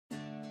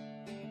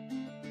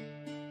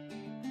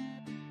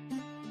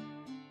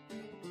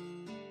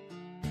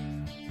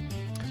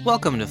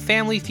Welcome to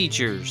Family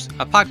Features,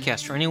 a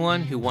podcast for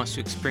anyone who wants to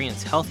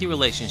experience healthy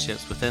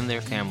relationships within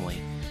their family.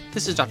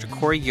 This is Dr.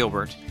 Corey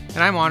Gilbert, and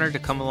I'm honored to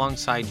come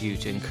alongside you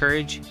to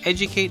encourage,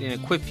 educate, and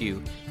equip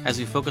you as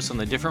we focus on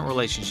the different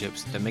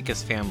relationships that make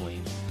us family.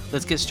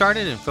 Let's get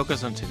started and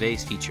focus on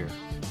today's feature.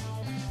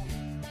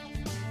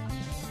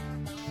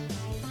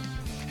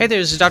 Hey there,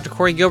 this is Dr.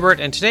 Corey Gilbert,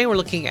 and today we're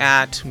looking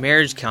at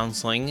marriage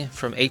counseling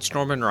from H.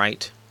 Norman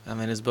Wright in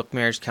his book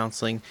Marriage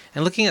Counseling,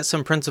 and looking at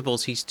some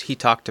principles he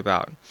talked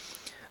about.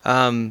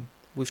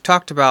 We've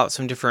talked about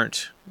some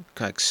different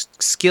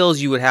skills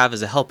you would have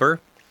as a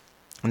helper,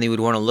 and that you would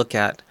want to look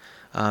at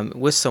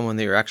with someone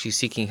that you're actually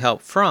seeking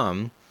help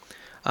from.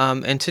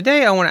 And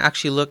today I want to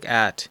actually look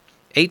at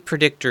 8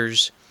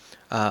 predictors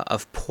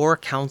of poor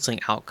counseling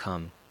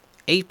outcome.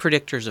 8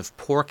 predictors of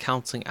poor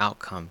counseling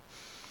outcome.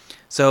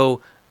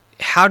 So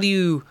how do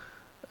you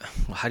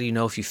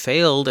know if you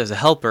failed as a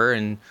helper,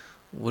 and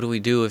what do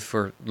we do if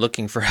we're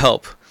looking for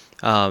help?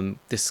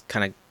 This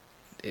kind of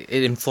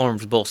it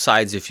informs both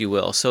sides, if you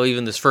will. So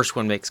even this first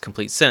one makes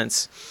complete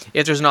sense.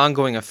 If there's an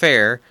ongoing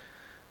affair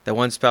that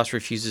one spouse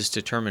refuses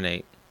to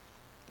terminate,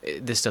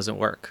 this doesn't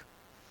work.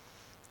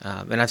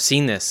 And I've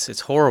seen this.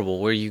 It's horrible,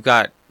 where you've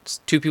got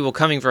 2 people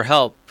coming for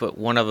help, but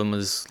one of them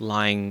is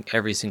lying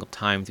every single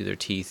time through their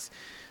teeth.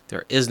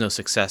 There is no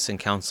success in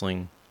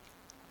counseling.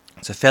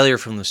 It's a failure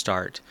from the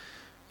start.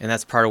 And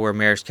that's part of where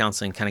marriage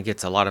counseling kind of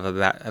gets a lot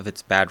of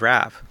its bad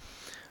rap.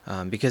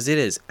 Because it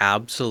is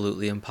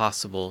absolutely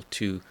impossible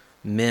to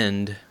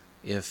mend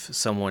if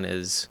someone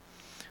is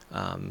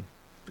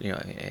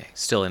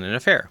still in an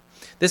affair.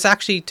 This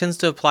actually tends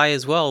to apply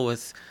as well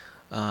with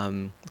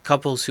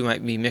couples who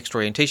might be mixed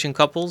orientation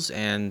couples,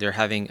 and they're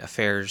having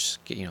affairs,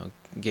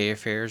 gay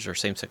affairs or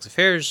same-sex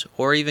affairs,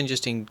 or even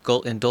just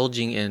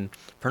indulging in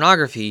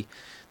pornography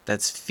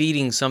that's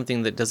feeding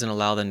something that doesn't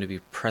allow them to be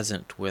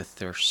present with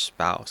their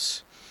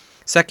spouse.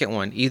 Second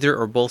one, either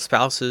or both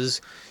spouses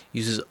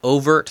uses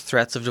overt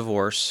threats of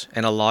divorce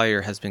and a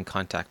lawyer has been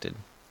contacted.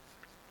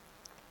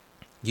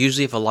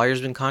 Usually if a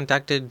lawyer's been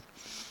contacted,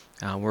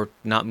 we're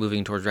not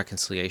moving towards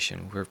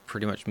reconciliation. We're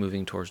pretty much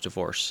moving towards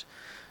divorce.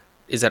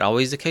 Is that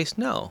always the case?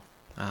 No.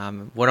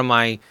 One of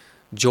my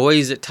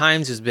joys at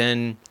times has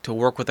been to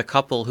work with a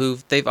couple who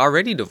they've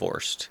already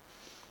divorced,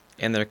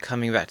 and they're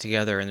coming back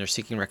together and they're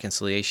seeking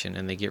reconciliation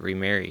and they get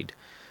remarried,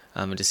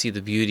 and to see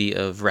the beauty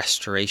of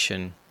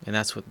restoration. And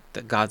that's what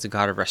God's a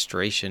God of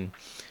restoration.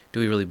 Do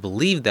we really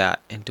believe that?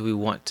 And do we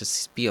want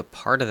to be a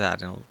part of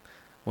that? And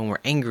when we're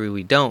angry,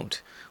 we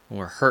don't. When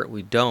we're hurt,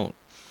 we don't.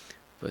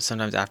 But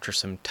sometimes after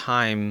some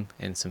time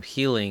and some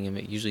healing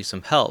and usually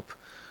some help,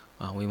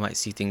 we might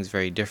see things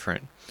very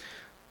different.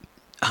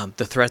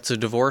 The threats of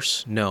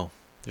divorce? No.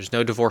 There's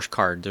no divorce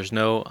card. There's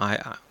no...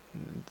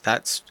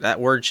 that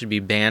word should be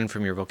banned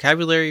from your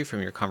vocabulary,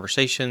 from your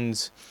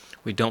conversations.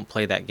 We don't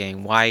play that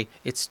game. Why?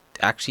 It's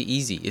actually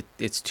easy.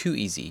 It's too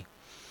easy.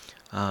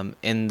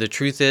 And the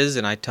truth is,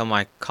 and I tell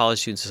my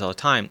college students this all the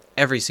time,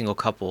 every single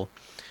couple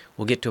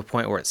will get to a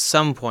point where at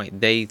some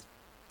point they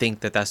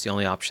think that that's the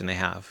only option they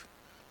have.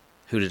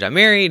 Who did I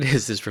marry?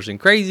 Is this person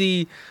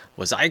crazy?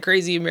 Was I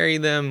crazy to marry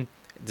them?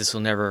 This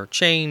will never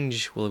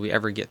change. Will we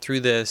ever get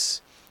through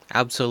this?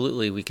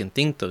 Absolutely, we can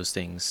think those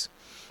things.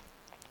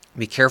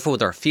 Be careful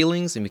with our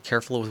feelings and be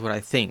careful with what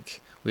I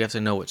think. We have to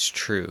know what's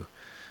true.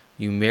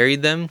 You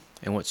married them,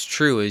 and what's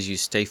true is you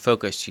stay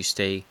focused, you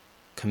stay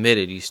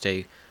committed, you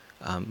stay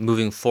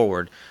moving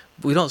forward.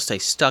 We don't stay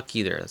stuck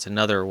either. That's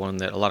another one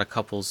that a lot of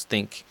couples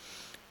think,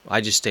 I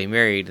just stay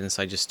married and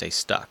so I just stay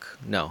stuck.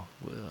 No,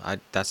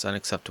 that's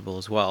unacceptable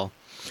as well.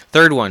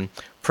 Third one,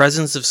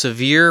 presence of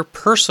severe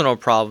personal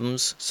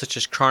problems such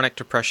as chronic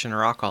depression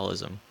or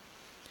alcoholism.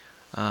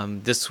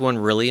 This one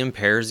really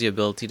impairs the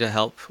ability to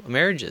help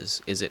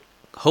marriages. Is it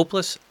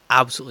hopeless?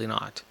 Absolutely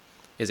not.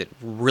 Is it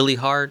really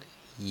hard?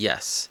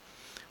 Yes.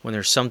 When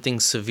there's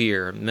something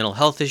severe, a mental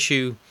health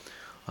issue,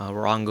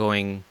 or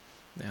ongoing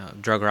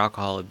drug or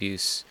alcohol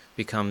abuse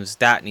becomes,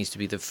 that needs to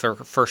be the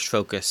first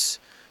focus,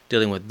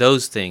 dealing with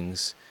those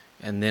things,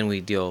 and then we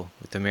deal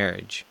with the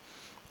marriage.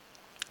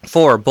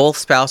 4, both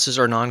spouses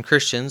are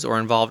non-Christians or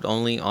involved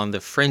only on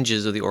the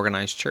fringes of the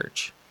organized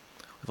church.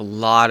 We have a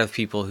lot of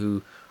people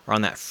who are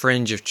on that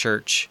fringe of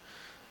church,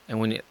 and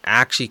when it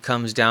actually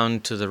comes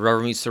down to the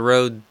rubber meets the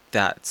road,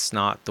 that's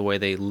not the way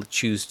they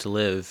choose to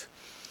live,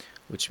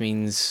 which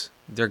means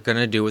they're going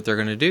to do what they're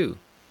going to do.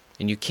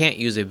 And you can't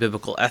use a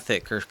biblical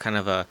ethic or kind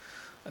of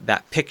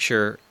that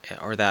picture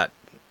or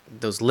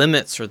those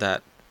limits or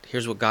that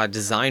here's what God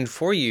designed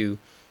for you,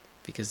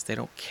 because they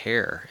don't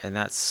care. And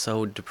that's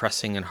so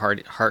depressing and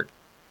hurts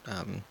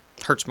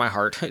my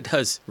heart. It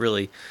does,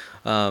 really.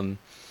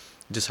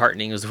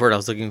 Disheartening is the word I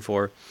was looking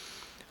for.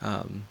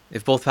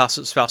 If both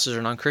spouses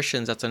are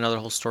non-Christians, that's another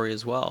whole story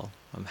as well.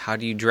 How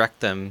do you direct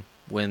them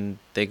when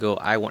they go,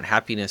 I want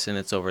happiness, and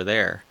it's over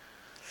there?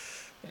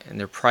 And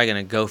they're probably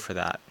going to go for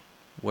that,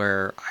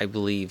 where I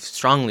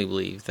strongly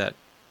believe that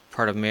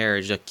part of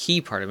marriage, a key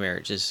part of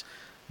marriage, is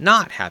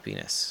not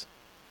happiness.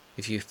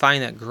 If you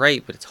find that,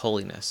 great, but it's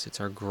holiness. It's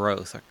our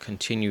growth, our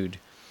continued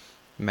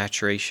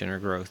maturation or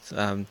growth.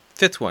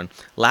 Fifth one,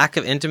 lack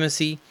of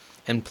intimacy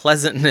and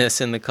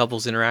pleasantness in the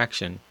couple's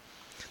interaction.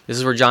 This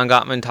is where John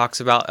Gottman talks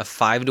about a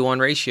 5-to-1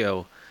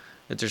 ratio,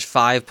 that there's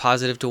 5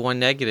 positive to 1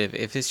 negative.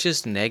 If it's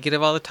just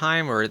negative all the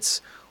time, or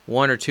it's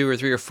 1 or 2 or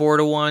 3 or 4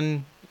 to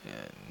 1,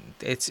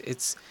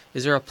 is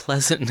there a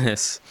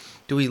pleasantness?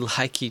 Do we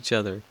like each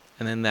other?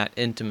 And then that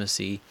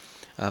intimacy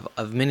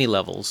of many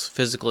levels: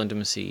 physical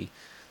intimacy,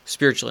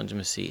 spiritual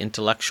intimacy,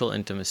 intellectual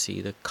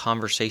intimacy, the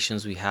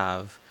conversations we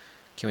have.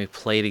 Can we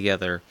play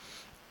together?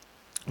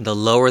 The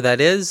lower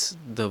that is,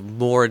 the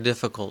more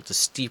difficult, the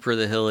steeper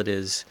the hill it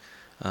is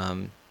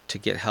to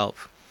get help.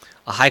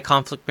 A high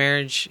conflict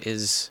marriage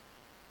it's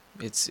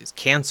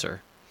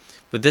cancer.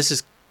 But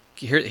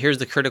here's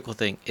the critical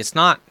thing. It's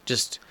not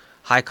just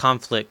high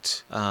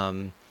conflict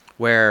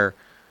where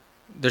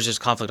there's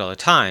just conflict all the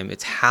time.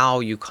 It's how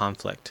you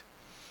conflict.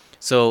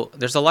 So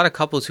there's a lot of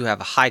couples who have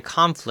a high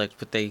conflict,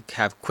 but they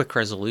have quick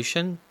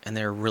resolution and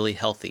they're really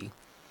healthy.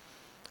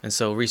 And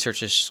so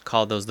researchers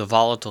call those the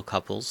volatile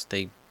couples.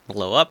 They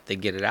blow up, they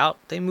get it out,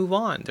 they move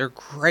on. They're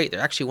great. They're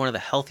actually one of the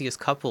healthiest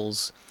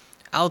couples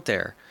out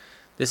there.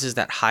 This is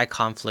that high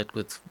conflict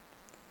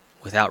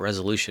without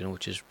resolution,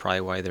 which is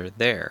probably why they're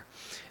there.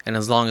 And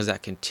as long as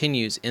that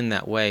continues in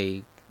that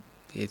way,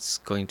 it's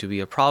going to be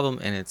a problem,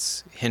 and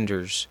it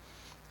hinders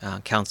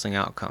counseling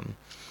outcome.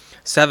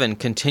 7,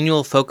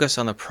 continual focus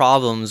on the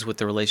problems with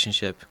the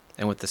relationship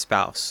and with the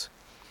spouse.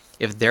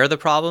 If they're the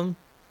problem,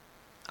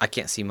 I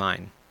can't see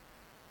mine,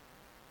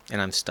 and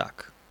I'm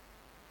stuck.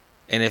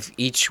 And if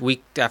each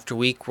week after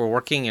week we're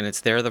working and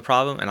they're the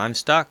problem and I'm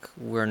stuck,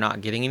 we're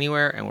not getting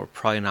anywhere, and we're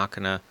probably not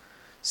going to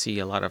see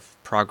a lot of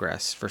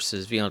progress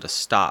versus being able to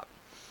stop.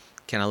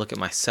 Can I look at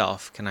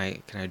myself? Can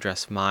I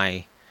address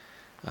my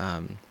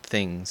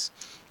things?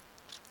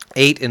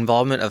 8,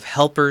 involvement of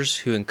helpers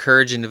who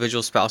encourage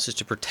individual spouses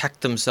to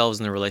protect themselves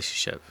in the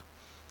relationship.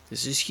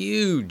 This is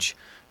huge.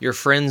 Your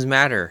friends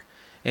matter.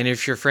 And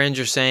if your friends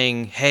are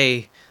saying,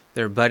 hey,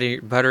 they're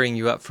buttering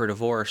you up for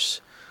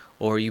divorce,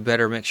 or you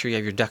better make sure you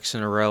have your ducks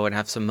in a row and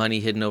have some money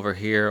hidden over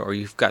here, or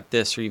you've got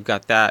this or you've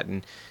got that,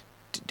 and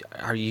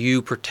are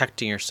you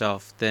protecting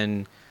yourself,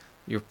 then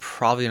you're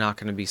probably not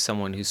going to be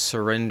someone who's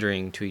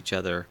surrendering to each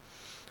other,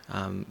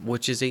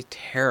 which is a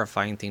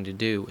terrifying thing to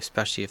do,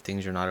 especially if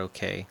things are not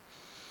okay.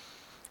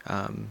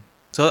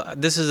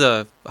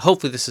 So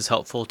hopefully this is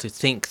helpful to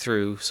think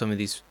through some of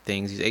these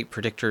things, these 8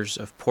 predictors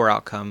of poor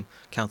outcome,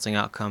 counseling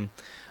outcome.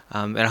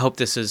 And I hope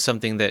this is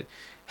something that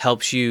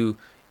helps you,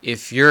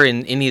 if you're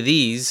in any of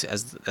these,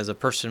 as a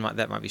person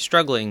that might be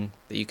struggling,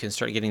 that you can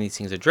start getting these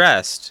things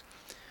addressed.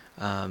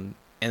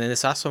 And then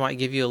this also might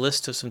give you a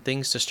list of some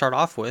things to start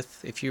off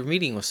with if you're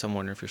meeting with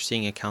someone or if you're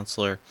seeing a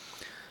counselor.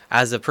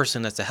 As a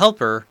person that's a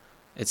helper,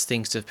 it's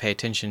things to pay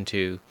attention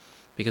to,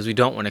 because we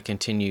don't want to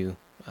continue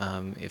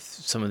if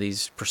some of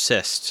these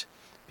persist,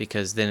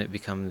 because then it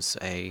becomes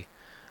it's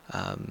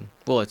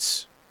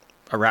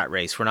a rat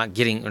race. We're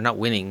not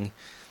winning.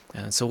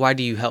 So why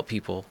do you help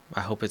people?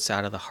 I hope it's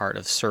out of the heart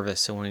of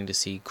service and wanting to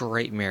see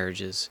great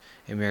marriages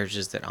and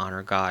marriages that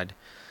honor God.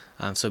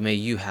 So may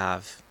you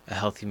have a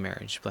healthy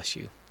marriage. Bless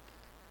you.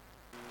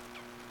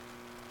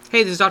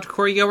 Hey, this is Dr.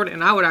 Corey Gilbert,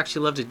 and I would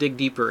actually love to dig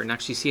deeper and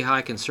actually see how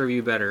I can serve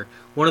you better.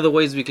 One of the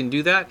ways we can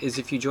do that is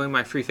if you join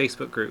my free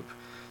Facebook group.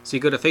 So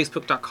you go to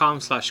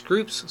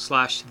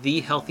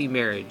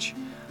facebook.com/groups/thehealthymarriage.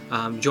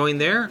 Join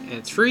there, and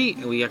it's free,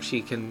 and we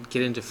actually can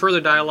get into further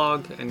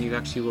dialogue, and you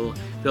actually will be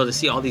able to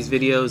see all these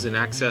videos and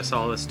access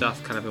all this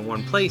stuff kind of in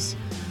one place.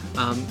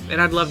 And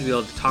I'd love to be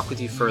able to talk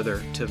with you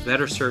further to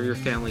better serve your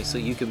family so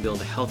you can build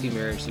a healthy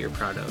marriage that you're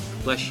proud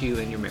of. Bless you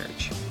and your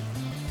marriage.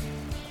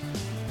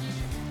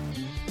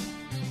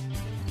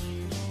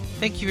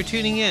 Thank you for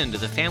tuning in to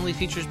the Family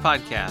Features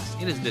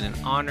Podcast. It has been an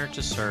honor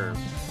to serve.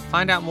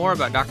 Find out more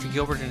about Dr.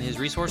 Gilbert and his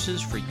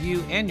resources for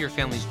you and your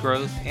family's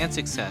growth and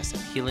success at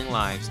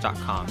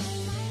healinglives.com.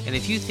 And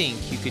if you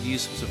think you could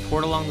use some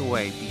support along the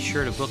way, be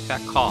sure to book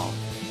that call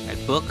at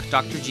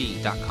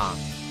bookdrg.com.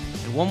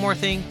 And one more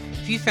thing,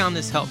 if you found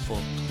this helpful,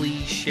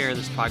 please share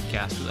this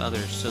podcast with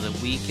others so that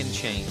we can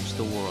change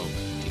the world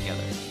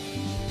together.